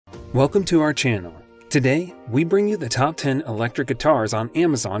Welcome to our channel. Today, we bring you the top 10 electric guitars on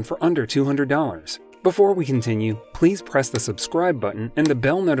Amazon for under $200. Before we continue, please press the subscribe button and the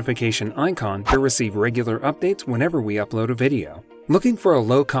bell notification icon to receive regular updates whenever we upload a video. Looking for a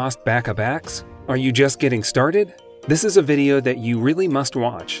low-cost backup axe? Are you just getting started? This is a video that you really must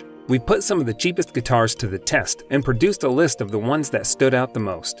watch. We've put some of the cheapest guitars to the test and produced a list of the ones that stood out the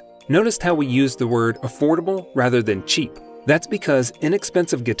most. Notice how we used the word affordable rather than cheap. That's because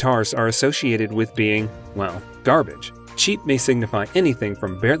inexpensive guitars are associated with being, well, garbage. Cheap may signify anything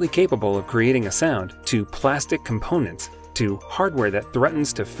from barely capable of creating a sound, to plastic components, to hardware that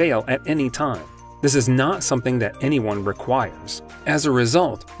threatens to fail at any time. This is not something that anyone requires. As a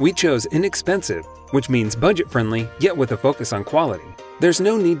result, we chose inexpensive, which means budget-friendly, yet with a focus on quality. There's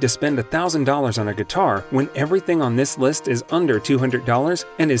no need to spend $1,000 on a guitar when everything on this list is under $200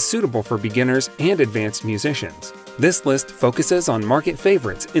 and is suitable for beginners and advanced musicians. This list focuses on market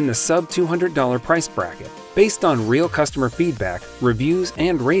favorites in the sub-$200 price bracket, based on real customer feedback, reviews,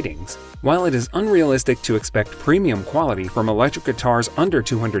 and ratings. While it is unrealistic to expect premium quality from electric guitars under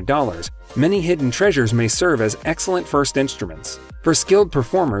 $200, many hidden treasures may serve as excellent first instruments. For skilled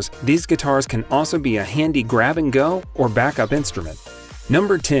performers, these guitars can also be a handy grab-and-go or backup instrument.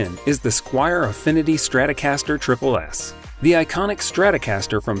 Number 10 is the Squier Affinity Stratocaster SS. The iconic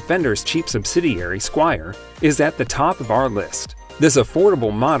Stratocaster from Fender's cheap subsidiary Squier is at the top of our list. This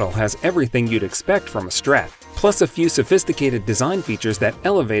affordable model has everything you'd expect from a Strat, plus a few sophisticated design features that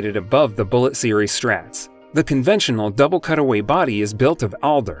elevate it above the Bullet Series Strats. The conventional double cutaway body is built of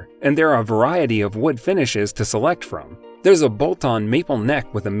alder, and there are a variety of wood finishes to select from. There's a bolt-on maple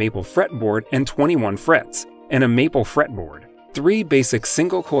neck with a maple fretboard and 21 frets, and a maple fretboard. 3 basic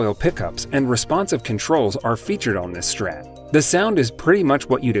single-coil pickups and responsive controls are featured on this Strat. The sound is pretty much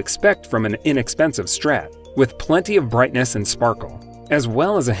what you'd expect from an inexpensive Strat, with plenty of brightness and sparkle, as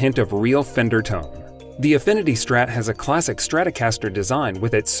well as a hint of real Fender tone. The Affinity Strat has a classic Stratocaster design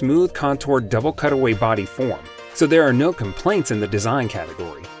with its smooth contoured double cutaway body form, so there are no complaints in the design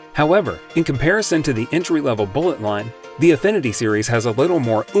category. However, in comparison to the entry-level Bullet line, the Affinity series has a little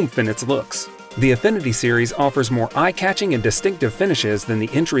more oomph in its looks. The Affinity series offers more eye-catching and distinctive finishes than the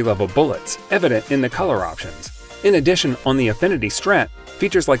entry-level Bullets, evident in the color options. In addition, on the Affinity Strat,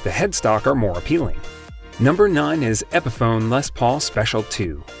 features like the headstock are more appealing. Number 9 is Epiphone Les Paul Special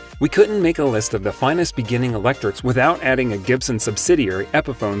 2. We couldn't make a list of the finest beginning electrics without adding a Gibson subsidiary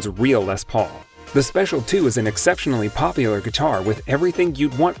Epiphone's real Les Paul. The Special 2 is an exceptionally popular guitar with everything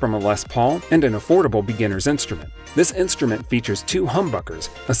you'd want from a Les Paul and an affordable beginner's instrument. This instrument features 2 humbuckers,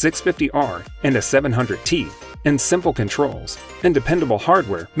 a 650R and a 700T, and simple controls, and dependable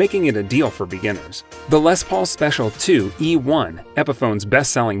hardware, making it a deal for beginners. The Les Paul Special 2 E1, Epiphone's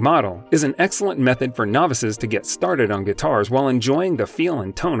best-selling model, is an excellent method for novices to get started on guitars while enjoying the feel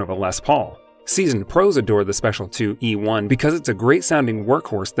and tone of a Les Paul. Seasoned pros adore the Special 2 E1 because it's a great-sounding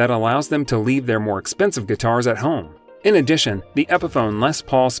workhorse that allows them to leave their more expensive guitars at home. In addition, the Epiphone Les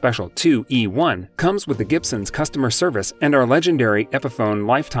Paul Special 2 E1 comes with the Gibson's customer service and our legendary Epiphone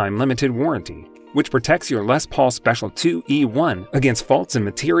Lifetime Limited Warranty, which protects your Les Paul Special 2 E1 against faults in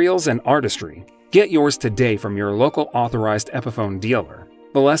materials and artistry. Get yours today from your local authorized Epiphone dealer.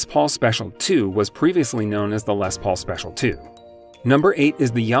 The Les Paul Special 2 was previously known as the Les Paul Special 2. Number 8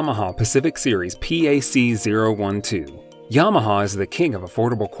 is the Yamaha Pacific Series PAC-012. Yamaha is the king of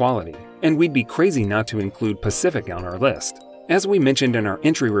affordable quality, and we'd be crazy not to include Pacific on our list. As we mentioned in our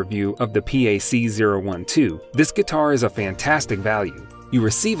entry review of the PAC-012, this guitar is a fantastic value. You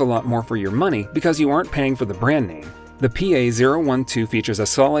receive a lot more for your money because you aren't paying for the brand name. The PA-012 features a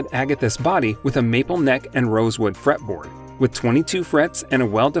solid agathis body with a maple neck and rosewood fretboard, with 22 frets and a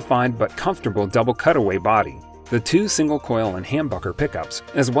well-defined but comfortable double cutaway body. The 2 single-coil and humbucker pickups,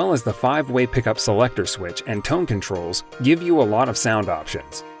 as well as the 5-way pickup selector switch and tone controls, give you a lot of sound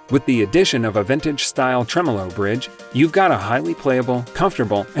options. With the addition of a vintage-style tremolo bridge, you've got a highly playable,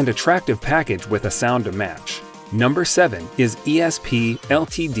 comfortable, and attractive package with a sound to match. Number 7 is ESP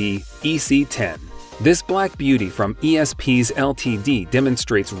LTD EC10. This black beauty from ESP's LTD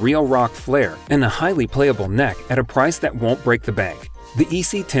demonstrates real rock flair and a highly playable neck at a price that won't break the bank. The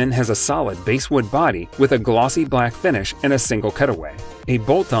EC10 has a solid basswood body with a glossy black finish and a single cutaway, a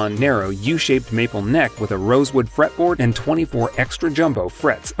bolt-on narrow U-shaped maple neck with a rosewood fretboard and 24 extra jumbo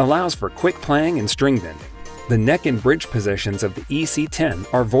frets allows for quick playing and string bending. The neck and bridge positions of the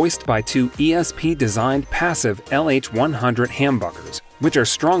EC10 are voiced by 2 ESP-designed passive LH100 humbuckers, which are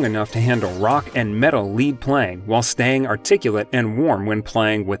strong enough to handle rock and metal lead playing while staying articulate and warm when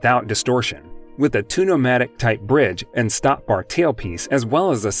playing without distortion. With a Tunomatic type bridge and stop bar tailpiece, as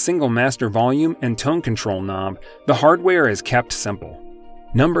well as a single master volume and tone control knob, the hardware is kept simple.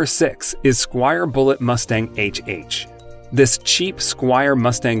 Number 6 is Squier Bullet Mustang HH. This cheap Squier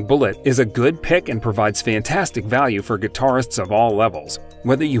Mustang Bullet is a good pick and provides fantastic value for guitarists of all levels,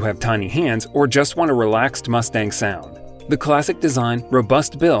 whether you have tiny hands or just want a relaxed Mustang sound. The classic design,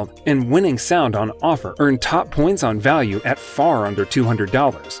 robust build, and winning sound on offer earn top points on value at far under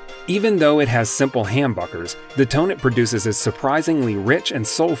 $200. Even though it has simple humbuckers, the tone it produces is surprisingly rich and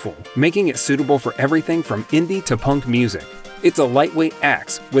soulful, making it suitable for everything from indie to punk music. It's a lightweight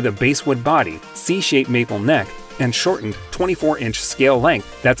axe with a basswood body, C-shaped maple neck, and shortened 24-inch scale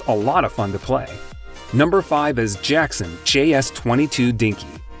length that's a lot of fun to play. Number 5 is Jackson JS22 Dinky.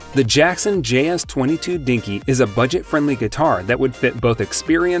 The Jackson JS22 Dinky is a budget-friendly guitar that would fit both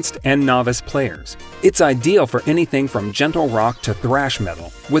experienced and novice players. It's ideal for anything from gentle rock to thrash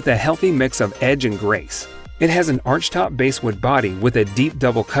metal, with a healthy mix of edge and grace. It has an archtop basswood body with a deep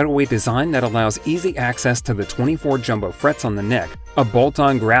double cutaway design that allows easy access to the 24 jumbo frets on the neck, a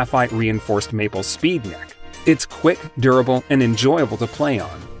bolt-on graphite-reinforced maple speed neck. It's quick, durable, and enjoyable to play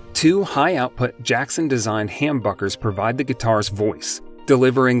on. 2 high-output Jackson-designed humbuckers provide the guitar's voice,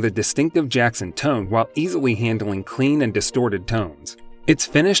 delivering the distinctive Jackson tone while easily handling clean and distorted tones. It's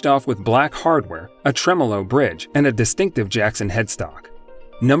finished off with black hardware, a tremolo bridge, and a distinctive Jackson headstock.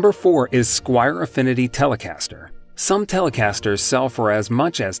 Number 4 is Squier Affinity Telecaster. Some Telecasters sell for as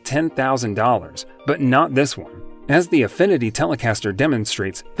much as $10,000, but not this one. As the Affinity Telecaster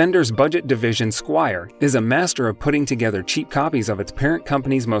demonstrates, Fender's budget division Squier is a master of putting together cheap copies of its parent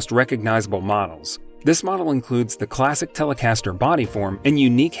company's most recognizable models. This model includes the classic Telecaster body form and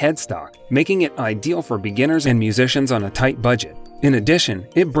unique headstock, making it ideal for beginners and musicians on a tight budget. In addition,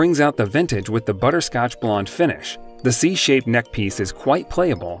 it brings out the vintage with the butterscotch blonde finish. The C-shaped neck piece is quite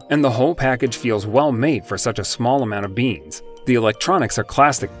playable, and the whole package feels well made for such a small amount of beans. The electronics are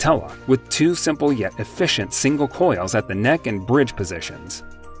classic Tele, with 2 simple yet efficient single coils at the neck and bridge positions.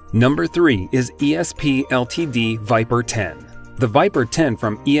 Number 3 is ESP Ltd Viper 10. The Viper 10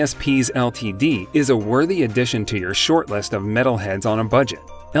 from ESP's Ltd is a worthy addition to your shortlist of metalheads on a budget.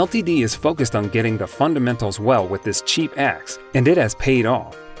 Ltd is focused on getting the fundamentals well with this cheap axe, and it has paid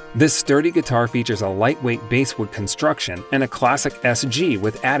off. This sturdy guitar features a lightweight basswood construction and a classic SG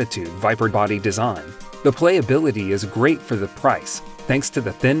with attitude Viper body design. The playability is great for the price, thanks to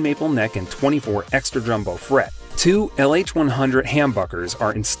the thin maple neck and 24 extra jumbo fret. 2 LH100 humbuckers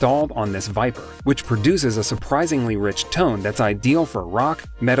are installed on this Viper, which produces a surprisingly rich tone that's ideal for rock,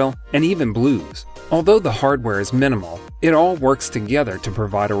 metal, and even blues. Although the hardware is minimal, it all works together to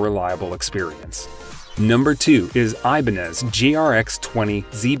provide a reliable experience. Number 2 is Ibanez GRX20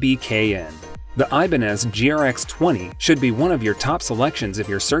 ZBKN. The Ibanez GRX20 should be one of your top selections if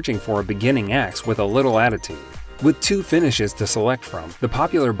you're searching for a beginning axe with a little attitude. With 2 finishes to select from, the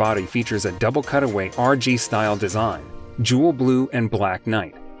popular body features a double cutaway RG-style design, jewel blue and black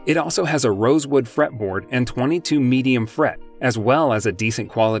night. It also has a rosewood fretboard and 22 medium fret, as well as a decent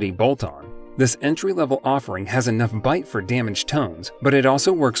quality bolt-on. This entry-level offering has enough bite for damaged tones, but it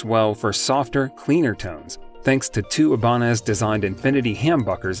also works well for softer, cleaner tones, thanks to 2 Ibanez-designed Infinity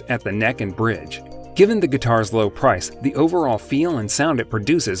humbuckers at the neck and bridge. Given the guitar's low price, the overall feel and sound it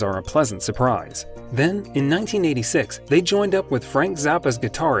produces are a pleasant surprise. Then, in 1986, they joined up with Frank Zappa's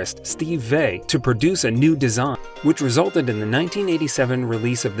guitarist Steve Vai to produce a new design, which resulted in the 1987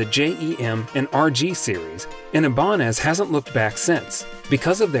 release of the JEM and RG series, and Ibanez hasn't looked back since.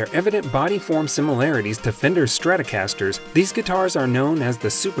 Because of their evident body form similarities to Fender's Stratocasters, these guitars are known as the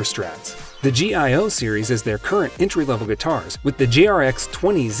Super Strats. The GIO series is their current entry-level guitars, with the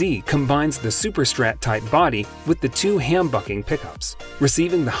GRX20Z combines the Super Strat type body with the 2 humbucking pickups,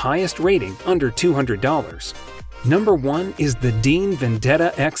 receiving the highest rating under $200. Number 1 is the Dean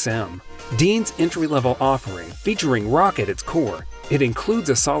Vendetta XM. Dean's entry-level offering, featuring rock at its core. It includes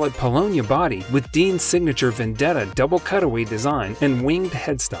a solid Polonia body with Dean's signature Vendetta double cutaway design and winged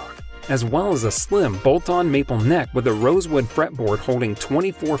headstock, as well as a slim bolt-on maple neck with a rosewood fretboard holding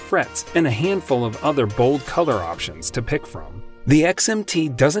 24 frets and a handful of other bold color options to pick from. The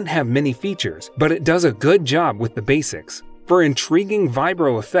XMT doesn't have many features, but it does a good job with the basics. For intriguing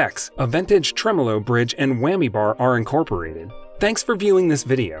vibro effects, a vintage tremolo bridge and whammy bar are incorporated. Thanks for viewing this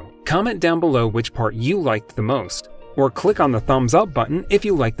video. Comment down below which part you liked the most, or click on the thumbs up button if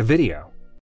you liked the video.